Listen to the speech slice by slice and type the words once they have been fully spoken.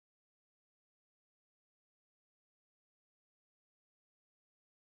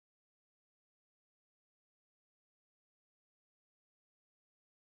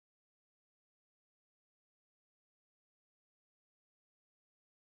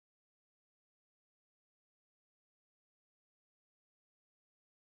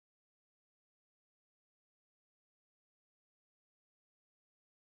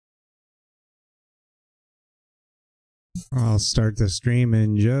I'll start the stream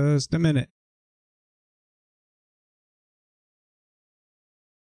in just a minute.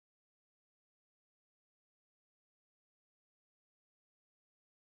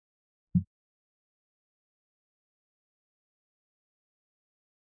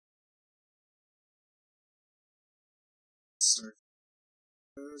 Start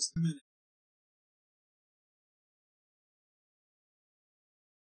just a minute.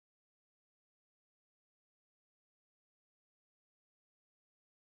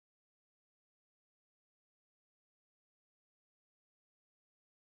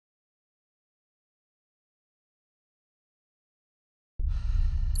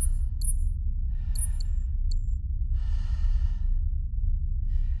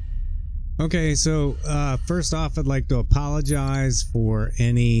 Okay, so first off, I'd like to apologize for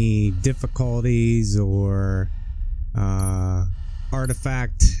any difficulties or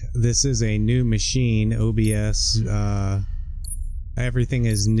artifact. This is a new machine, OBS. Everything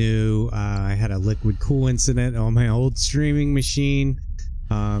is new. I had a liquid cool incident on my old streaming machine.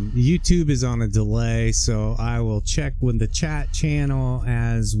 YouTube is on a delay, so I will check with the chat channel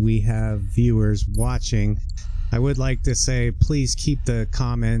as we have viewers watching. I would like to say, please keep the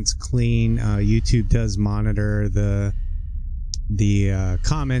comments clean. YouTube does monitor the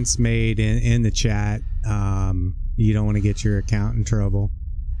comments made in the chat. You don't want to get your account in trouble.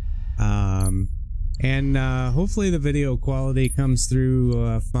 And hopefully the video quality comes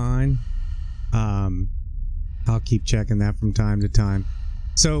through fine. I'll keep checking that from time to time.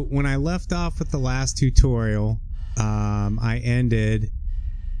 So when I left off with the last tutorial, I ended...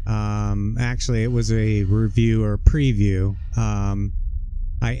 actually it was a review or preview.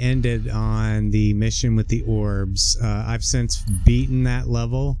 I ended on the mission with the orbs. I've since beaten that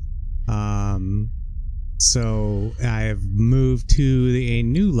level, so I have moved to a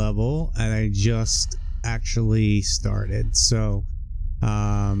new level and I just actually started. So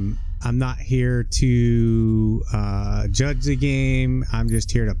I'm not here to judge the game. I'm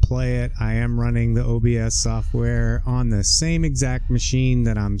just here to play it. I am running the OBS software on the same exact machine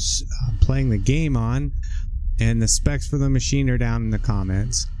that I'm playing the game on, and the specs for the machine are down in the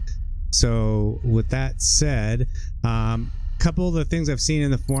comments. So with that said, couple of the things I've seen in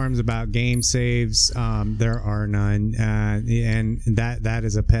the forums about game saves, there are none, and that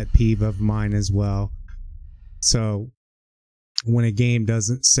is a pet peeve of mine as well. So when a game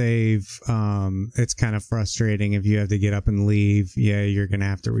doesn't save, it's kind of frustrating. If you have to get up and leave, yeah, you're gonna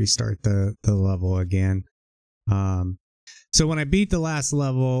have to restart the level again. So when I beat the last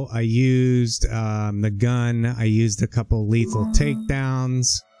level, I used the gun. I used a couple lethal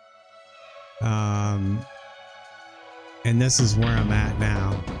takedowns, and this is where I'm at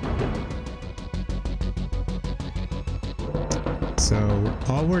now. So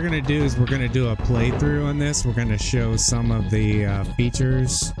all we're going to do is we're going to do a playthrough on this. We're going to show some of the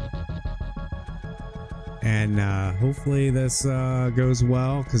features. And hopefully this goes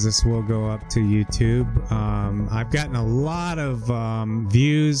well, because this will go up to YouTube. I've gotten a lot of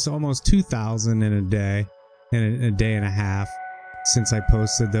views, almost 2,000 in a day, in a day and a half since I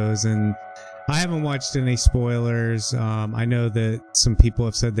posted those. And I haven't watched any spoilers. I know that some people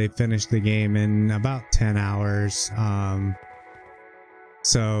have said they finished the game in about 10 hours.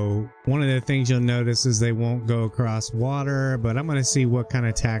 So one of the things you'll notice is they won't go across water, but I'm going to see what kind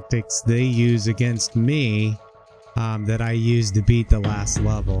of tactics they use against me that I used to beat the last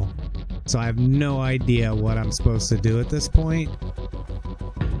level. So I have no idea what I'm supposed to do at this point.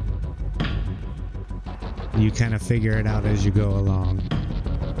 You kind of figure it out as you go along.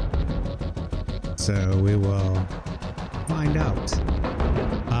 So we will find out.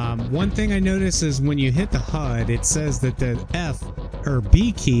 One thing I noticed is when you hit the HUD, it says that the F or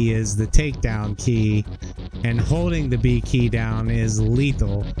B key is the takedown key, and holding the B key down is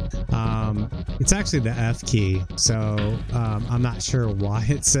lethal. It's actually the F key, so I'm not sure why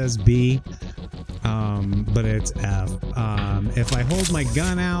it says B, but it's F. If I hold my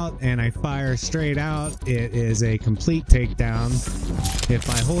gun out and I fire straight out, it is a complete takedown. If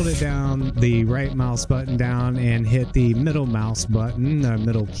I hold it down, the right mouse button down, and hit the middle mouse button, the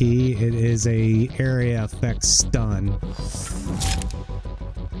middle key, it is a area effect stun.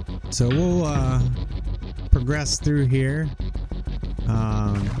 So we'll progress through here.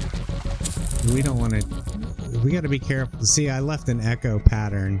 We don't want to... We got to be careful. See, I left an echo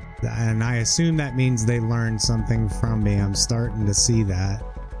pattern, and I assume that means they learned something from me. I'm starting to see that.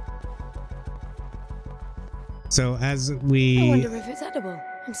 So as I we... wonder if it's edible.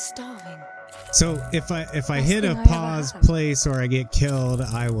 I'm starving. So if I hit a thing I ever pause had. place or I get killed,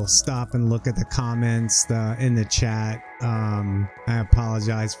 I will stop and look at the comments in the chat. I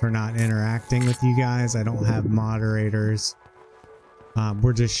apologize for not interacting with you guys. I don't have moderators.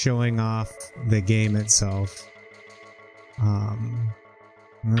 We're just showing off the game itself.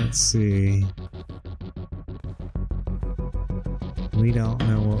 Let's see. We don't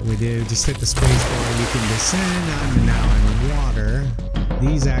know what we do. Just hit the space bar. You can descend. I'm now in water.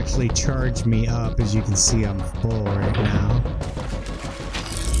 These actually charge me up. As you can see, I'm full right now.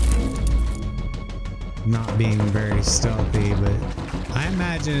 Not being very stealthy, but I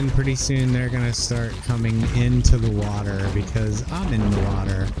imagine pretty soon they're gonna start coming into the water because I'm in the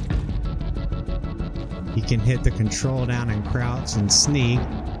water. You can hit the control down and crouch and sneak.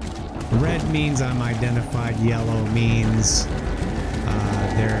 Red means I'm identified. Yellow means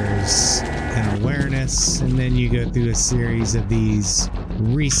there's an awareness, and then you go through a series of these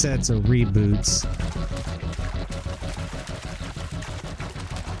resets or reboots.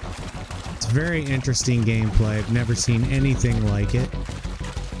 It's very interesting gameplay. I've never seen anything like it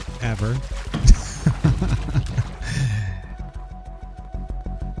ever.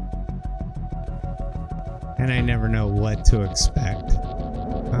 And I never know what to expect.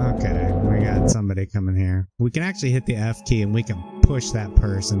 Okay, we got somebody coming here. We can actually hit the F key and we can push that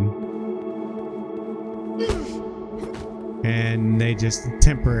person. And they just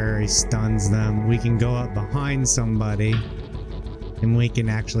temporarily stuns them. We can go up behind somebody and we can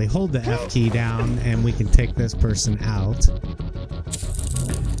actually hold the F key down and we can take this person out.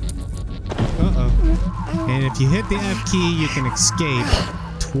 Uh-oh. And if you hit the F key, you can escape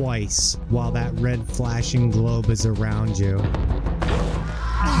twice while that red flashing globe is around you.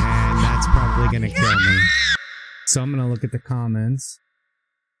 And that's probably gonna kill me. So I'm gonna look at the comments.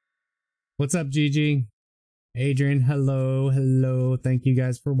 What's up, Gigi? Adrian, hello, hello. Thank you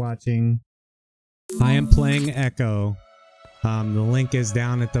guys for watching. I am playing Echo. The link is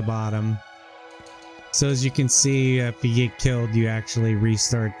down at the bottom. So as you can see, if you get killed, you actually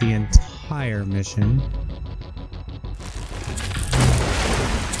restart the entire mission.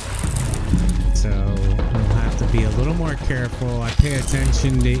 So we'll have to be a little more careful. I pay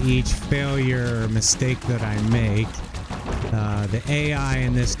attention to each failure or mistake that I make. The AI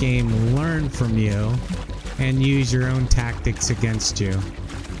in this game will learn from you and use your own tactics against you.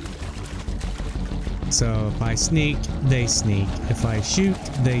 So if I sneak, they sneak. If I shoot,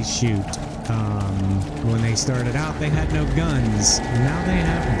 they shoot. When they started out, they had no guns. Now they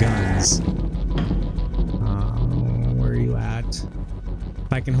have guns. Where are you at?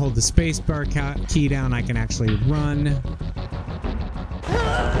 If I can hold the spacebar key down, I can actually run.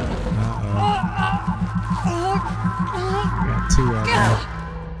 Got two of them.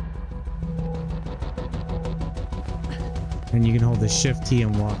 And you can hold the shift key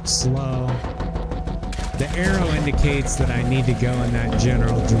and walk slow. The arrow indicates that I need to go in that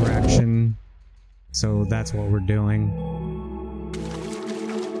general direction. So that's what we're doing.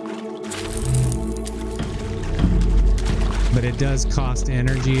 But it does cost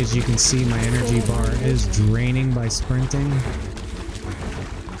energy. As you can see, my energy bar is draining by sprinting.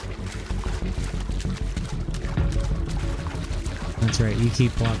 That's right, you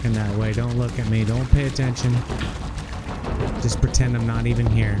keep walking that way. Don't look at me. Don't pay attention. Just pretend I'm not even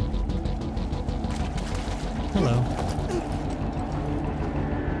here. Hello.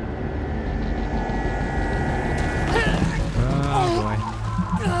 Oh boy.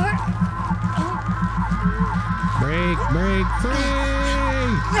 Break, break,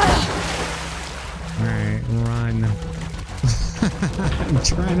 free! Alright, run. I'm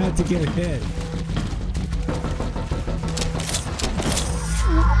trying not to get hit.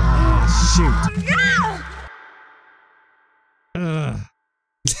 Oh, shoot. Ugh.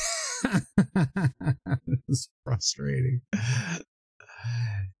 This is frustrating.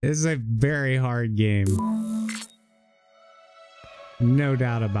 This is a very hard game. No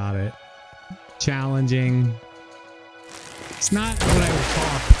doubt about it. Challenging. It's not what I would call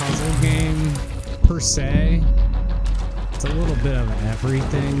a puzzle game per se. It's a little bit of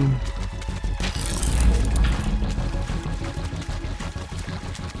everything.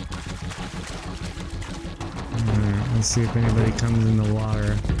 Alright, let's see if anybody comes in the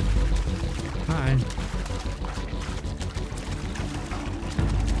water. Hi.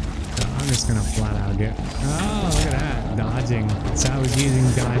 I'm just gonna flat out get... Oh, look at that. Dodging. So I was using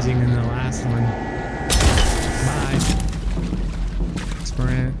dodging in the last one. Bye.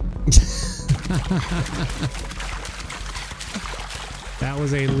 Sprint. That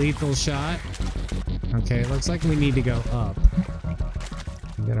was a lethal shot. Okay, it looks like we need to go up.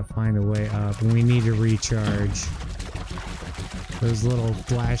 We gotta find a way up. We need to recharge. Those little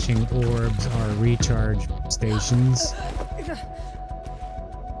flashing orbs are recharge stations.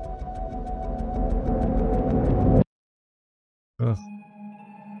 Ugh.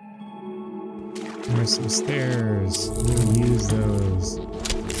 There's some stairs. We'll use those.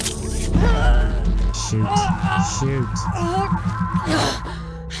 Shoot. Shoot.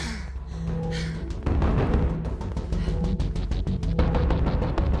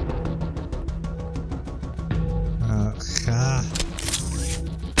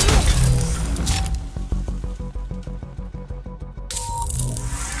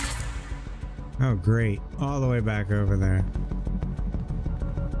 Oh, great. All the way back over there.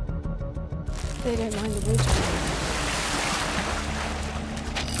 They don't mind the water.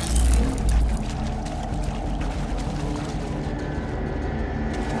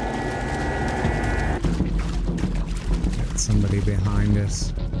 Got somebody behind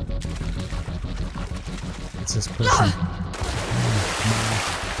us. It's just pushing.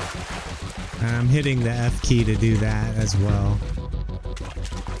 And I'm hitting the F key to do that as well.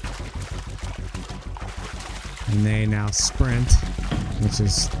 And they now sprint, which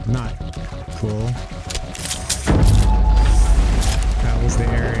is not cool. That was the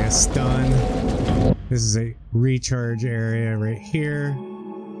area stun. This is a recharge area right here.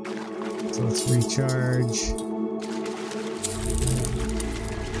 So let's recharge.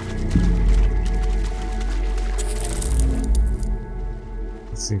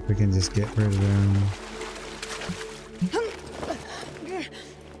 Let's see if we can just get rid of them.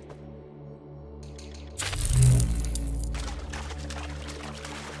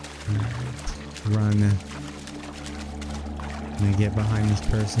 Run. Can I get behind this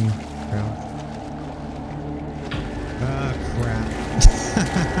person? Ah, crap.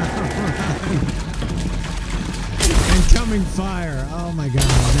 Incoming fire! Oh my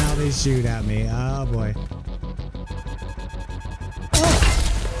god, now they shoot at me. Oh boy.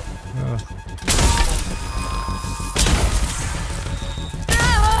 Oh.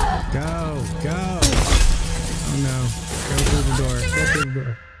 Go! Go! Oh no. Go through the door. Go through the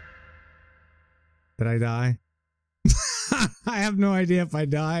door. Did I die? I have no idea if I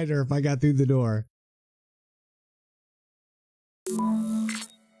died or if I got through the door.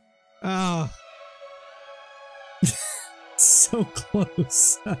 Oh. So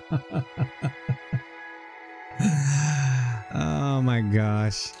close. Oh my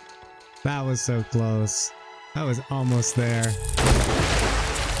gosh. That was so close. I was almost there.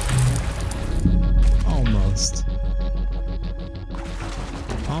 Almost.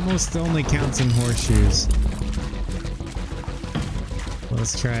 Almost only counts in horseshoes.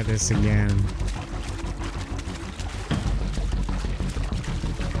 Let's try this again.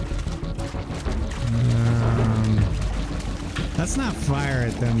 Let's not fire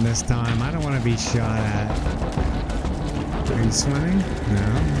at them this time. I don't want to be shot at. Are you swimming? No.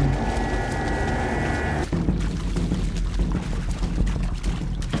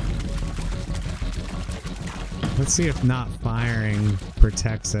 Let's see if not firing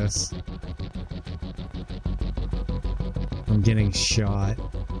protects us from getting shot.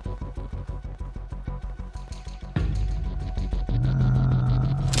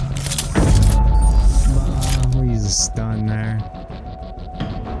 We'll use a stun there.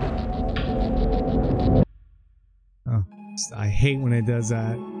 Oh, I hate when it does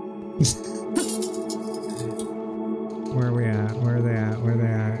that. Where are we at? Where are they at? Where are they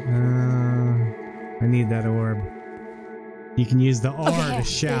at? I need that orb. You can use the R to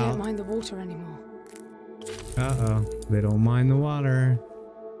shout. They don't mind the water anymore. Uh-oh. They don't mind the water.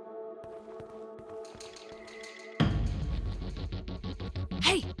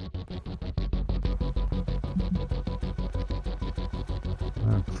 Hey!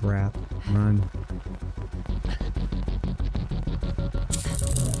 Oh, crap. Run.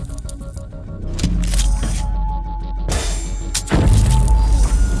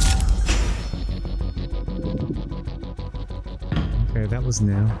 Okay, that was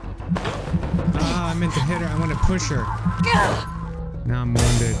new. Ah, I meant to hit her. I want to push her. Now I'm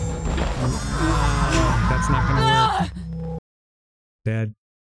wounded. That's not gonna work. Dead.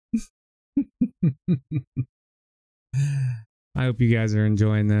 I hope you guys are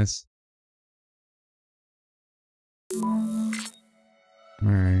enjoying this.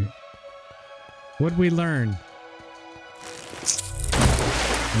 Alright. What'd we learn?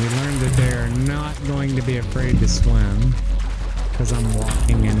 We learned that they are not going to be afraid to swim. Because I'm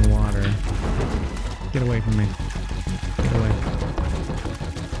walking in water. Get away from me. Get away.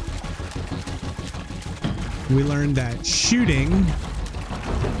 We learned that shooting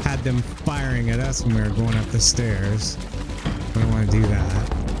had them firing at us when we were going up the stairs. We don't want to do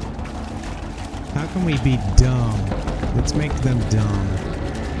that. How can we be dumb? Let's make them dumb.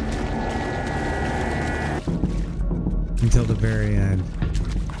 Until the very end.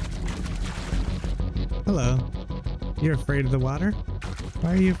 Hello. You're afraid of the water?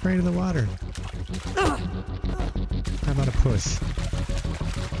 Why are you afraid of the water? How about a push?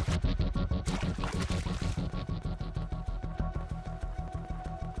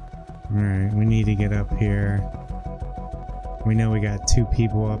 Alright, we need to get up here. We know we got 2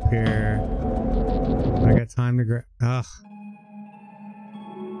 people up here. I got time to grab. Ugh.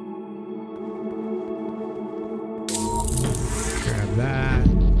 Grab that.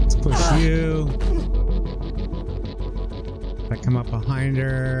 Let's push you. If I come up behind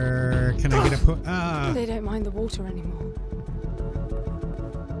her, can I get a push? They don't mind the water anymore.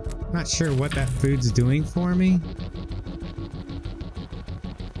 Not sure what that food's doing for me.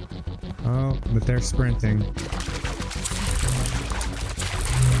 Oh, but they're sprinting.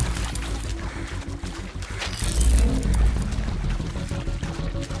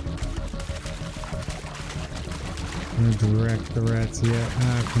 Direct threats yet.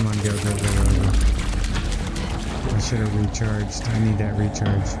 Ah, come on, go. I should have recharged. I need that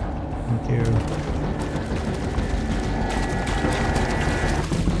recharge. Thank you.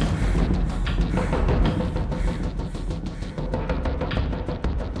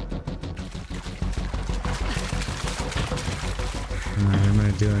 Alright, I'm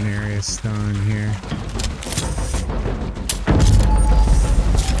gonna do an area stun here.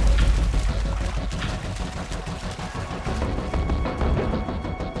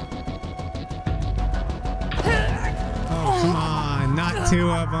 Come on, not 2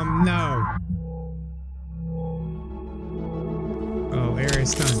 of them, no. Oh, area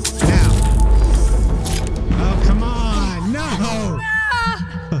stun, now. Oh, come on, no.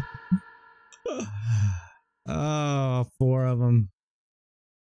 Oh, 4 of them.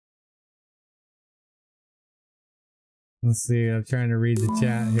 Let's see, I'm trying to read the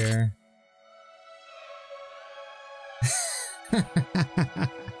chat here.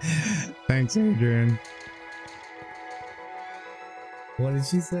 Thanks, Adrian. What did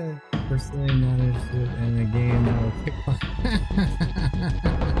she say? Personally, not interested in a game that will pick one.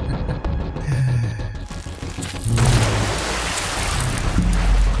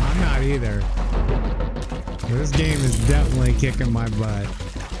 I'm not either. This game is definitely kicking my butt.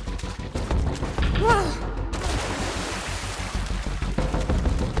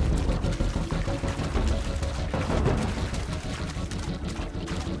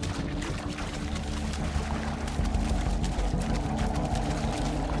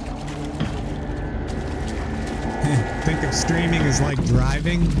 Think of streaming as like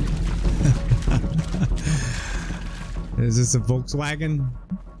driving? Is this a Volkswagen?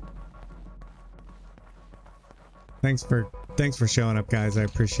 Thanks for showing up, guys. I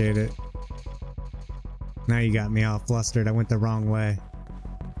appreciate it. Now you got me all flustered. I went the wrong way.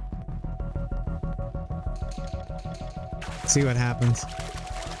 See what happens.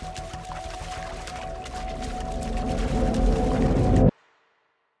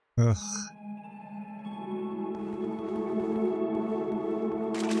 Ugh.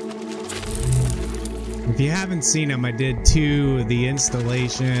 If you haven't seen them, I did 2, the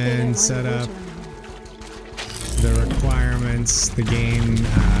installation, setup, the requirements, the game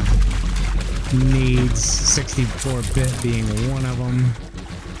needs, 64-bit being one of them,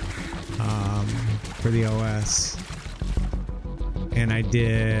 for the OS. And I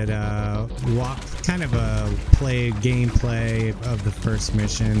did kind of a gameplay of the first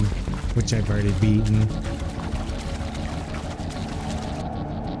mission, which I've already beaten.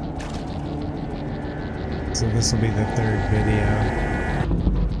 So this will be the 3rd video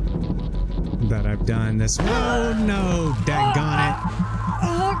that I've done. This. Oh no! Daggone it!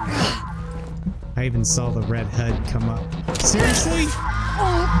 I even saw the red HUD come up. Seriously?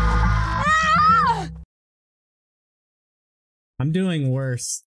 I'm doing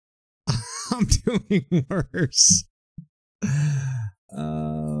worse. I'm doing worse.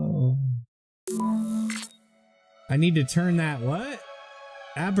 Oh. I need to turn that what?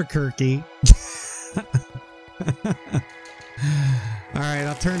 Albuquerque. Alright,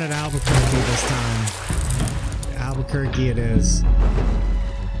 I'll turn it Albuquerque this time. Albuquerque it is.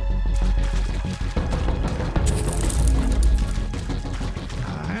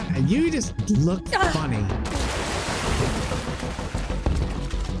 You just look funny.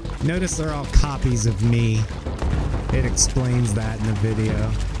 Notice they're all copies of me. It explains that in the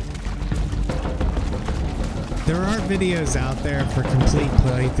video. There are videos out there for complete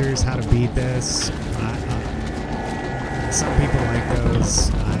playthroughs, how to beat this. Some people like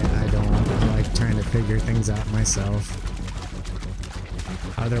those. I don't. I like trying to figure things out myself.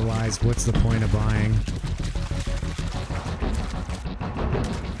 Otherwise, what's the point of buying?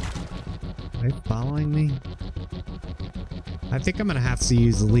 Are they following me? I think I'm gonna have to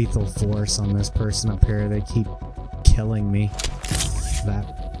use lethal force on this person up here. They keep killing me. That.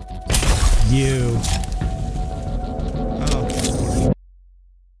 You. Oh.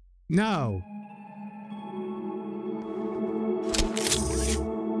 No.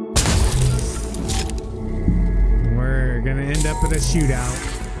 We're gonna end up in a shootout.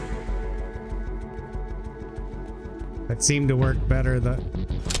 That seemed to work better.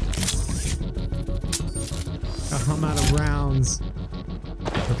 I'm out of rounds.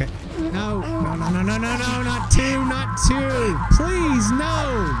 Okay. No, no, no, no, no, no, no, not two, not two. Please,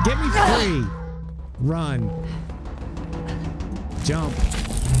 no. Get me free. Run. Jump.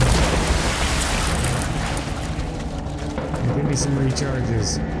 Give me some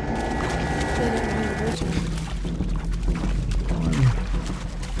recharges.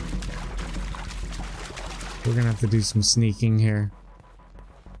 We're gonna have to do some sneaking here.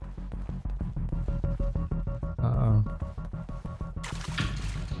 Uh-oh.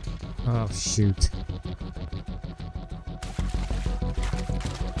 Oh, shoot.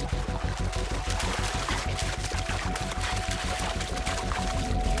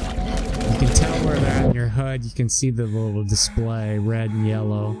 You can tell where they're at in your HUD. You can see the little display, red and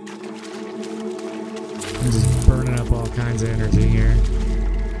yellow. I'm just burning up all kinds of energy here.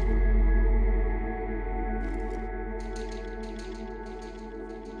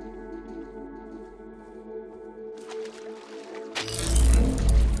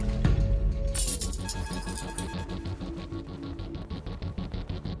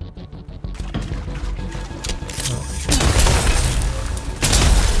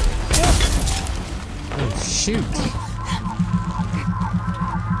 Shoot! One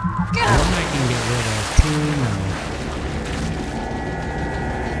I can get rid of, two no.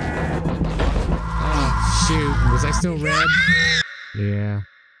 Oh, shoot. Was I still red? Yeah.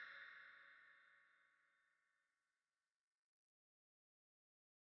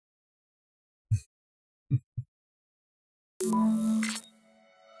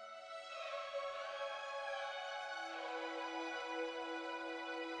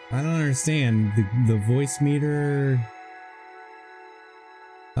 I don't understand. The voice meter...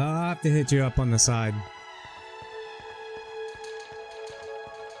 I'll have to hit you up on the side.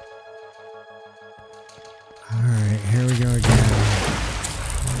 Alright, here we go again.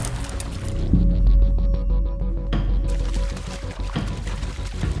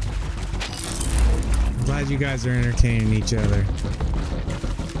 I'm glad you guys are entertaining each other.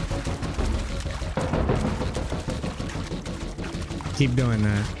 Keep doing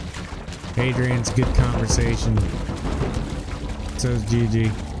that. Adrian's good conversation. So's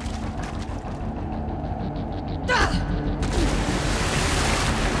Gigi.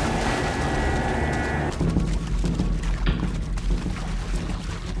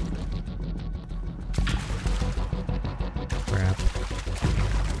 Crap.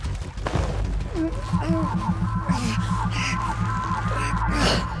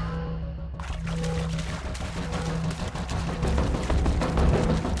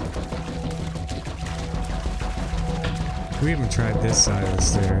 We haven't tried this side of the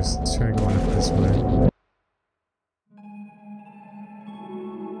stairs. Let's try going up this way.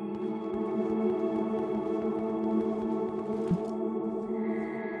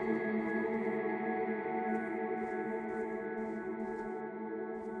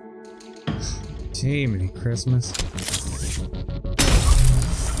 Jiminy Christmas.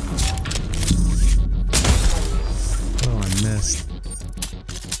 Oh, I missed.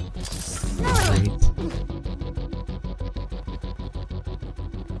 Great.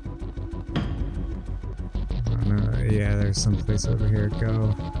 Yeah, there's someplace over here to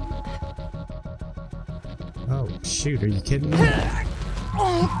go. Oh, shoot, are you kidding me?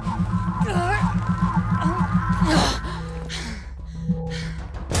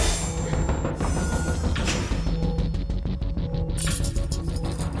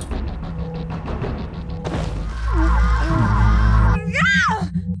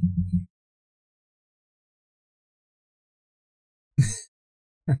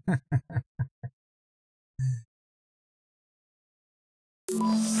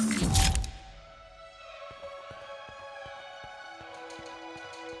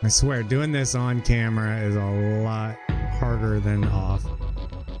 I swear, doing this on camera is a lot harder than off. I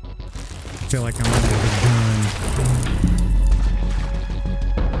feel like I'm under the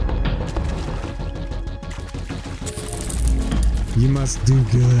gun. You must do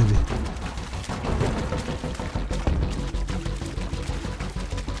good.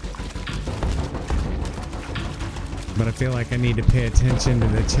 but I feel like I need to pay attention to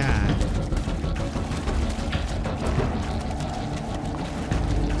the chat.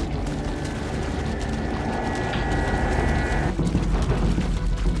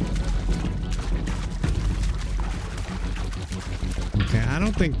 Okay, I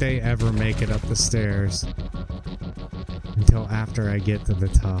don't think they ever make it up the stairs until after I get to the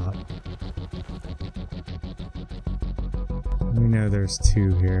top. We know there's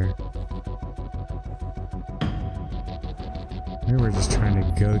two here. Maybe we're just trying to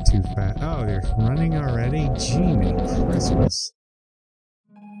go too fast. Oh, they're running already? Gee, Christmas.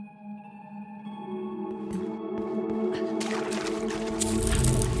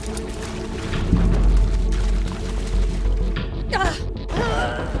 Get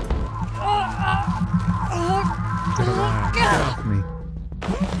off me.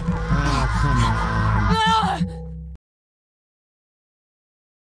 Oh, come on.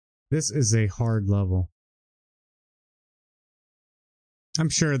 This is a hard level. I'm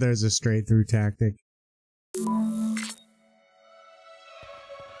sure there's a straight through tactic.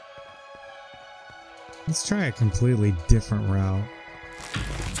 Let's try a completely different route.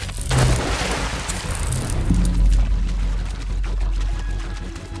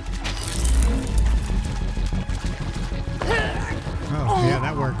 Oh, yeah,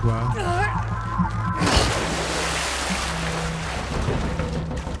 that worked well.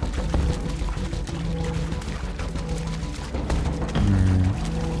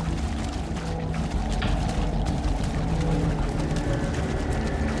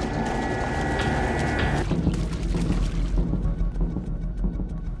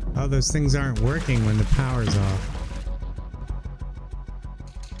 Oh, those things aren't working when the power's off.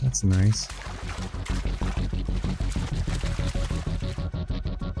 That's nice.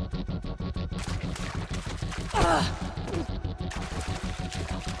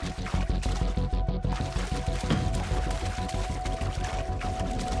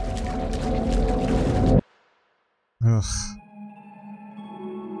 Ugh.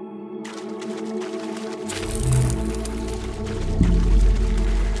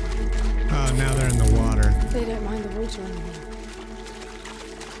 Oh, now they're in the water. They don't mind the water anymore.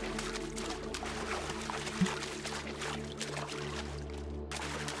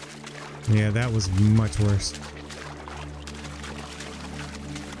 Yeah, that was much worse.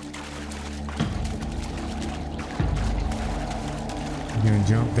 You gonna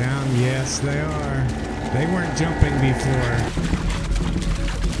jump down? Yes, they are. They weren't jumping before.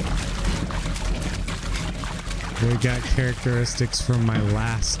 They got characteristics from my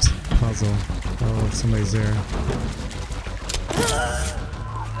last puzzle. Oh, somebody's there.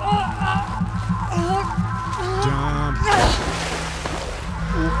 Jump.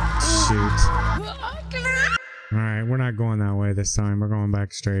 Shoot. Alright, we're not going that way this time. We're going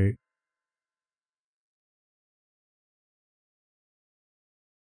back straight.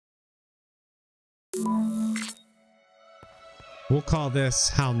 We'll call this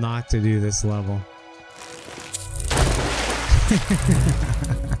how not to do this level.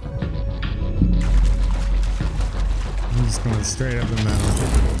 I'm just going straight up the middle.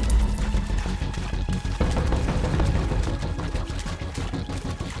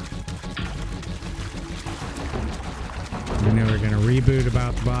 We know we're going to reboot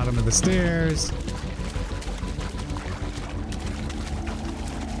about the bottom of the stairs.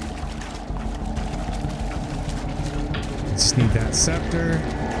 Just need that scepter.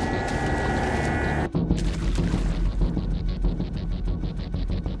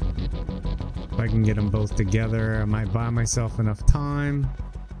 If I can get them both together, I might buy myself enough time.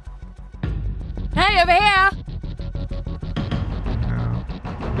 Hey, over here! Now,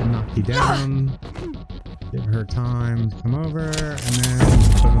 knock you down. Give her time to come over, and then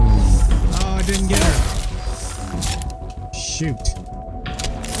boom. Oh, I didn't get her. Shoot.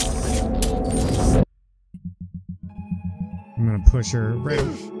 I'm gonna push her right.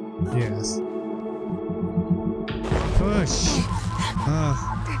 Yes. Push.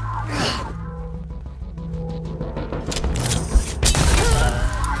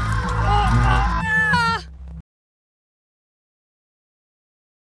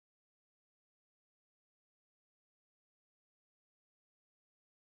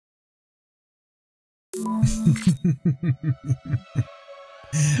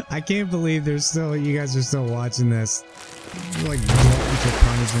 I can't believe there's still, you guys are still watching this. You're like glutton for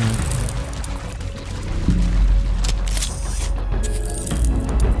punishment.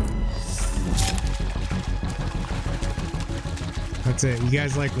 That's it. You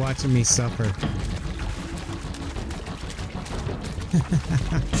guys like watching me suffer.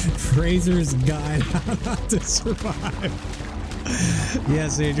 Fraser's Guide How Not to Survive.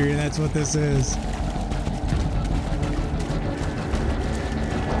 Yes, Adrian, that's what this is.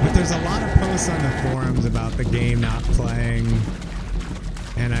 But there's a lot of posts on the forums about the game not playing.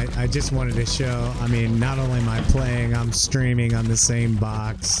 And I just wanted to show, I mean, not only am I playing, I'm streaming on the same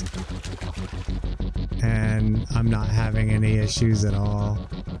box. And I'm not having any issues at all.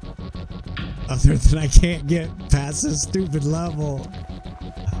 Other than I can't get past this stupid level.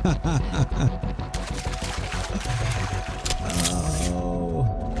 Oh.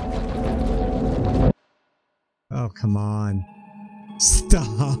 Oh, come on.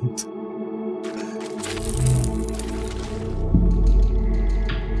 Stop.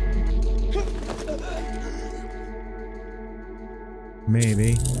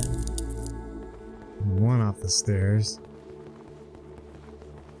 Maybe. One off the stairs.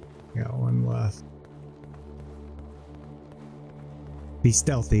 Got one left. Be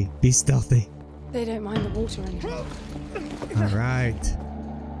stealthy. Be stealthy. They don't mind the water anymore. Alright.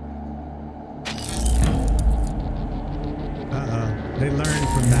 Uh-oh. They learned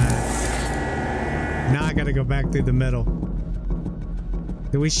from that. Now I gotta go back through the middle.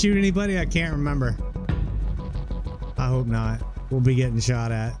 Did we shoot anybody? I can't remember. I hope not. We'll be getting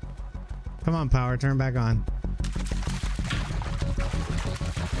shot at. Come on, power. Turn back on.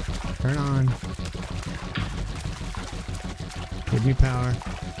 Turn on. Give me power.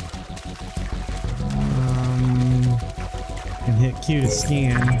 And hit Q to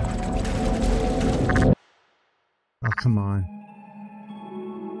scan. Oh, come on.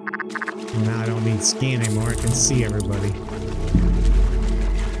 Now I don't need scan anymore. I can see everybody.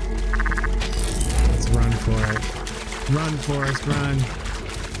 Let's run for it. Run, Forrest, run.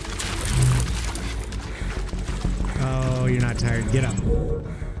 Oh, you're not tired. Get up.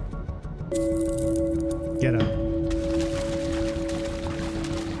 Get up.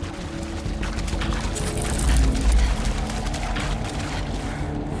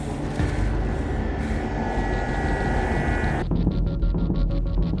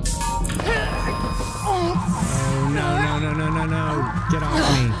 Oh, no. Get off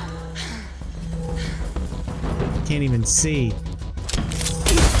me. Can't even see.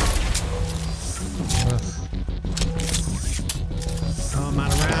 Ugh. Oh, I'm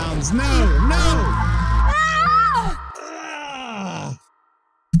out of rounds. No!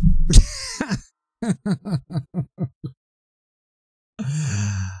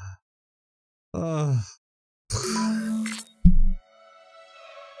 Oh.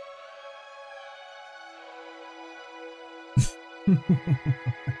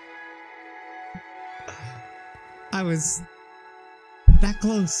 I was that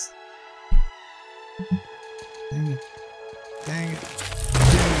close. Dang it. Dang it.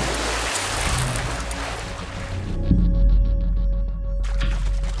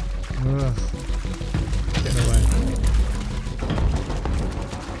 Ugh. Get away.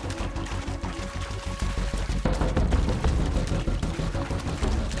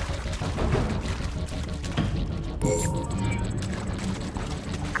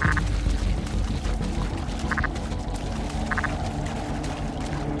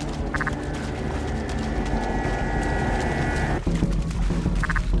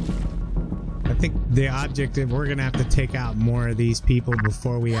 The objective, we're gonna have to take out more of these people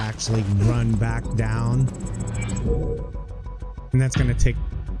before we actually run back down. And that's gonna take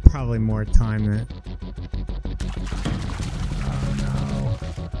probably more time than... Oh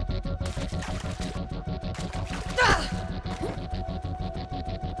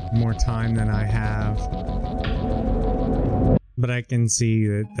no. More time than I have. But I can see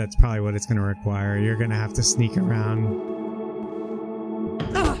that that's probably what it's gonna require. You're gonna have to sneak around.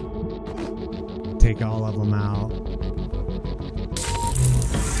 Take all of them out.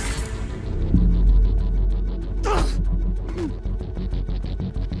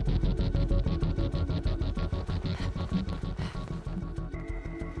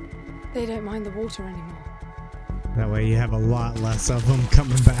 They don't mind the water anymore. That way you have a lot less of them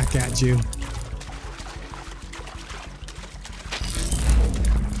coming back at you.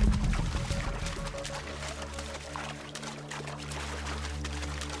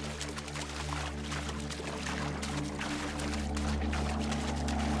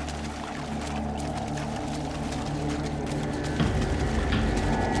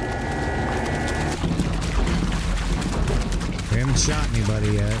 Shot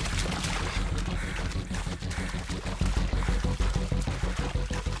anybody yet.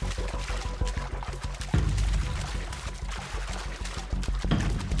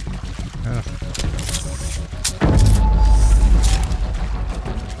 Ugh.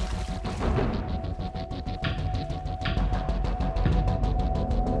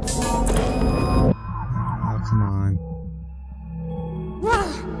 Oh, come on.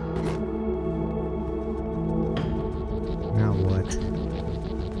 Now what?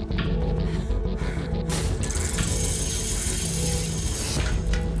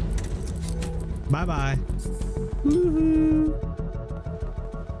 Bye-bye. Woohoo.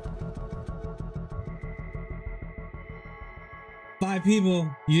 5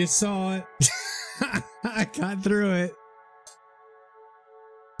 people. You just saw it. I got through it.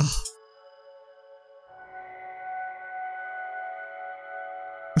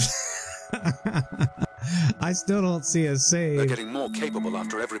 I still don't see a save. They're getting more capable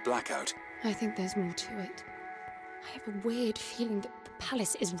after every blackout. I think there's more to it. I have a weird feeling that the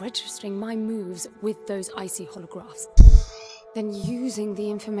palace is registering my moves with those icy holographs, then using the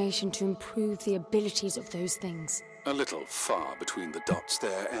information to improve the abilities of those things. A little far between the dots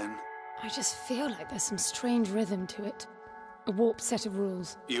there, Anne. I just feel like there's some strange rhythm to it. A warped set of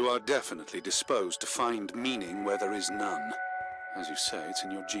rules. You are definitely disposed to find meaning where there is none. As you say, it's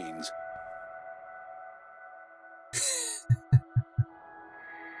in your genes.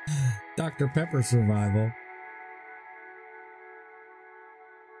 Dr. Pepper survival.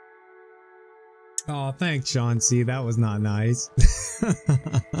 Oh, thanks, Sean C. That was not nice.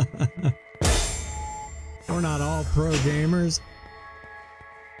 We're not all pro gamers.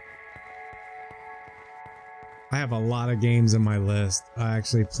 I have a lot of games in my list. I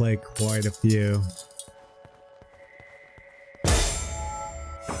actually play quite a few.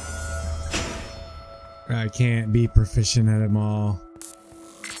 I can't be proficient at them all.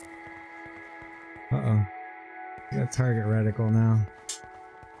 Uh-oh. I got target reticle now.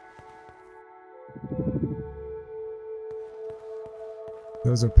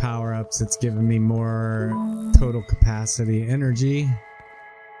 Those are power-ups. It's giving me more total capacity energy.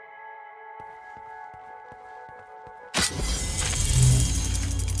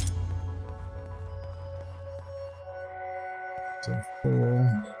 So full.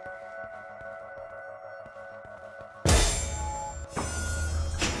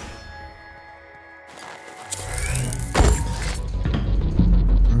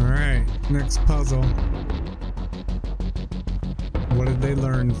 Alright, next puzzle. What did they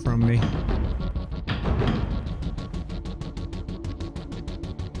learn from me?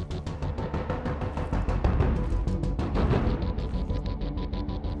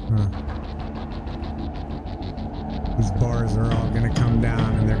 These bars are all gonna come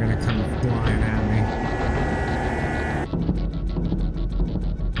down and they're gonna come flying at me.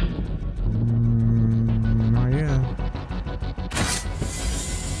 Not yet.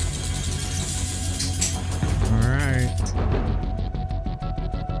 Alright.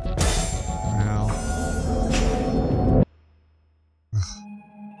 Well.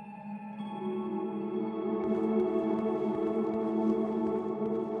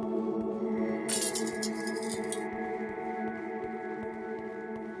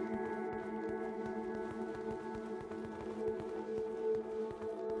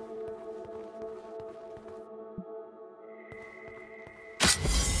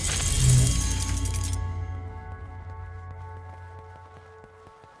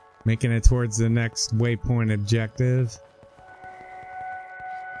 Making it towards the next waypoint objective.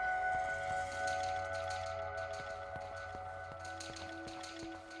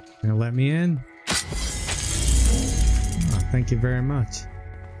 Gonna let me in? Oh, thank you very much.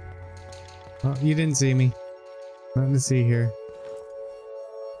 Oh, you didn't see me. Nothing to see here.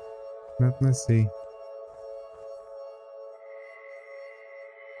 Nothing to see.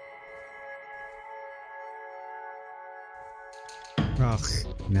 Ugh,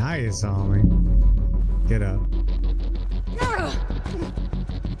 now you saw me. Get up. Oh,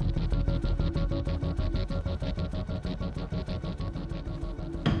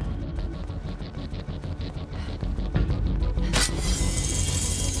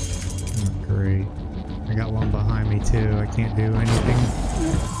 great. I got one behind me too. I can't do anything.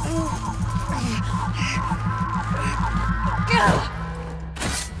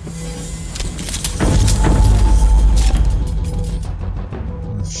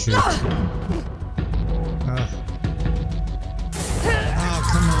 Shit. Oh,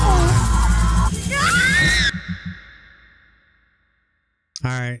 come on.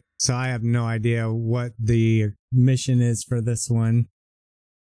 Alright, so I have no idea what the mission is for this one.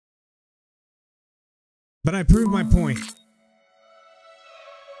 But I proved my point.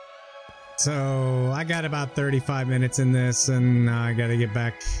 So I got about 35 minutes in this and I gotta get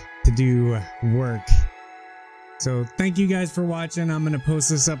back to do work. So thank you guys for watching. I'm going to post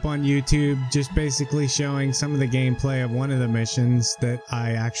this up on YouTube, just basically showing some of the gameplay of one of the missions that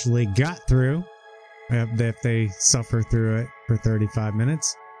I actually got through, if they suffer through it for 35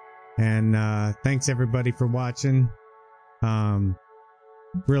 minutes. And thanks everybody for watching.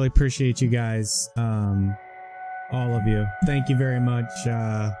 Really appreciate you guys, all of you. Thank you very much.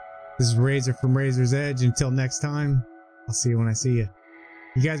 This is Razor from Razor's Edge. Until next time, I'll see you when I see you.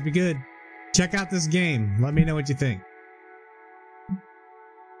 You guys be good. check out this game. Let me know what you think.